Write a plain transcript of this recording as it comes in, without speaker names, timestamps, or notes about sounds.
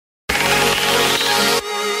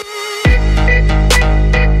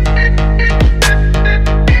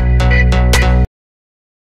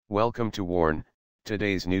Welcome to WARN.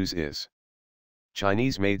 Today's news is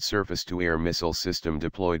Chinese-made surface-to-air missile system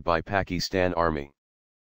deployed by Pakistan Army.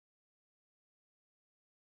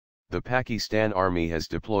 The Pakistan Army has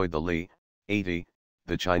deployed the Li-80,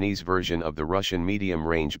 the Chinese version of the Russian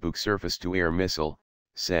medium-range Buk surface-to-air missile,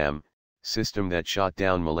 SAM, system that shot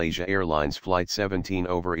down Malaysia Airlines Flight 17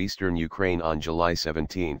 over eastern Ukraine on July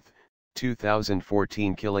 17,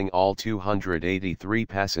 2014, killing all 283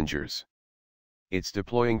 passengers. It's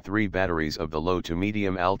deploying 3 batteries of the low to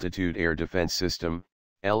medium altitude air defense system,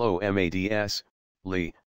 LOMADS,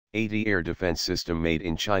 Li-80 air defense system made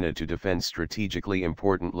in China to defend strategically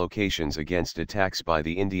important locations against attacks by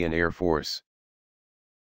the Indian Air Force.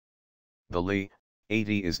 The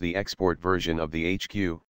Li-80 is the export version of the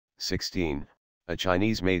HQ-16, a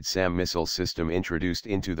Chinese-made SAM missile system introduced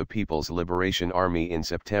into the People's Liberation Army in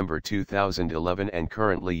September 2011 and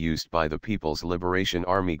currently used by the People's Liberation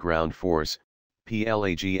Army Ground Force,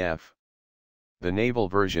 PLAGF. The naval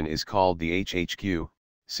version is called the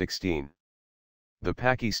HHQ-16. The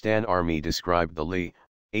Pakistan Army described the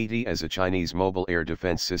Li-80 as a Chinese mobile air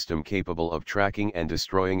defense system capable of tracking and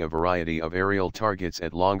destroying a variety of aerial targets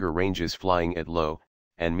at longer ranges flying at low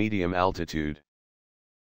and medium altitude.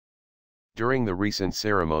 During the recent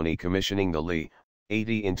ceremony commissioning the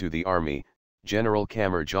Li-80 into the Army, General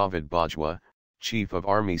Qamar Javed Bajwa, Chief of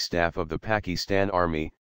Army Staff of the Pakistan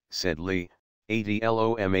Army, said Li-80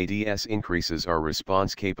 LOMADS increases our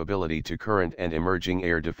response capability to current and emerging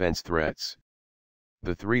air defense threats.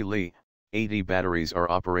 The 3 Li-80 batteries are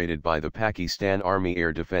operated by the Pakistan Army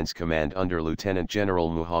Air Defense Command under Lieutenant General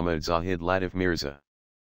Muhammad Zahid Latif Mirza.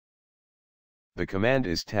 The command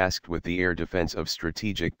is tasked with the air defense of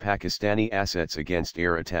strategic Pakistani assets against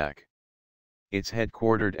air attack. It's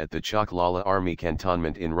headquartered at the Chaklala Army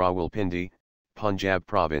Cantonment in Rawalpindi, Punjab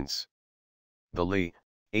Province. The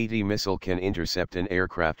Li-80 missile can intercept an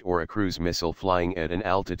aircraft or a cruise missile flying at an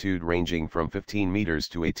altitude ranging from 15 meters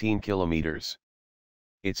to 18 kilometers.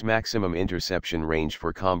 Its maximum interception range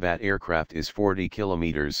for combat aircraft is 40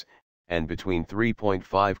 kilometers, and between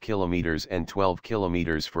 3.5 kilometers and 12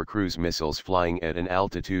 kilometers for cruise missiles flying at an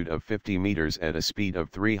altitude of 50 meters at a speed of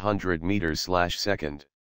 300 meters/second.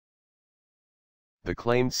 The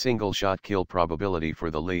claimed single-shot kill probability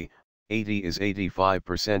for the Li-80 is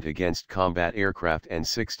 85% against combat aircraft and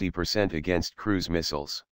 60% against cruise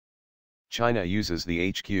missiles. China uses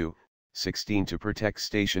the HQ-16 to protect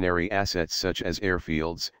stationary assets such as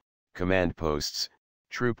airfields, command posts,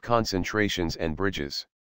 troop concentrations and bridges.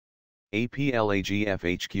 A PLAGF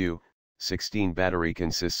HQ-16 battery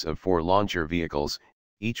consists of 4 launcher vehicles,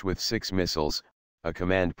 each with 6 missiles, a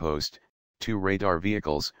command post, 2 radar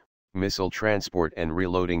vehicles, missile transport and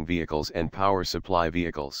reloading vehicles and power supply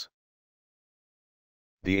vehicles.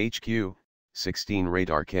 The HQ-16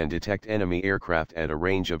 radar can detect enemy aircraft at a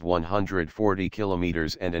range of 140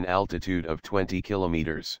 kilometers and an altitude of 20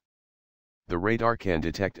 kilometers. The radar can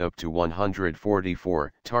detect up to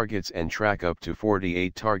 144 targets and track up to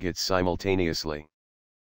 48 targets simultaneously.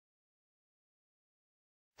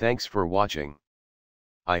 Thanks for watching.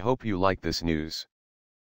 I hope you like this news.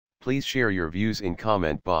 Please share your views in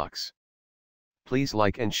comment box. Please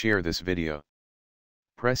like and share this video.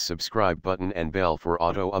 Press subscribe button and bell for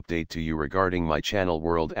auto update to you regarding my channel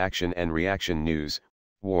World Action and Reaction News,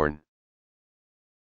 WARN.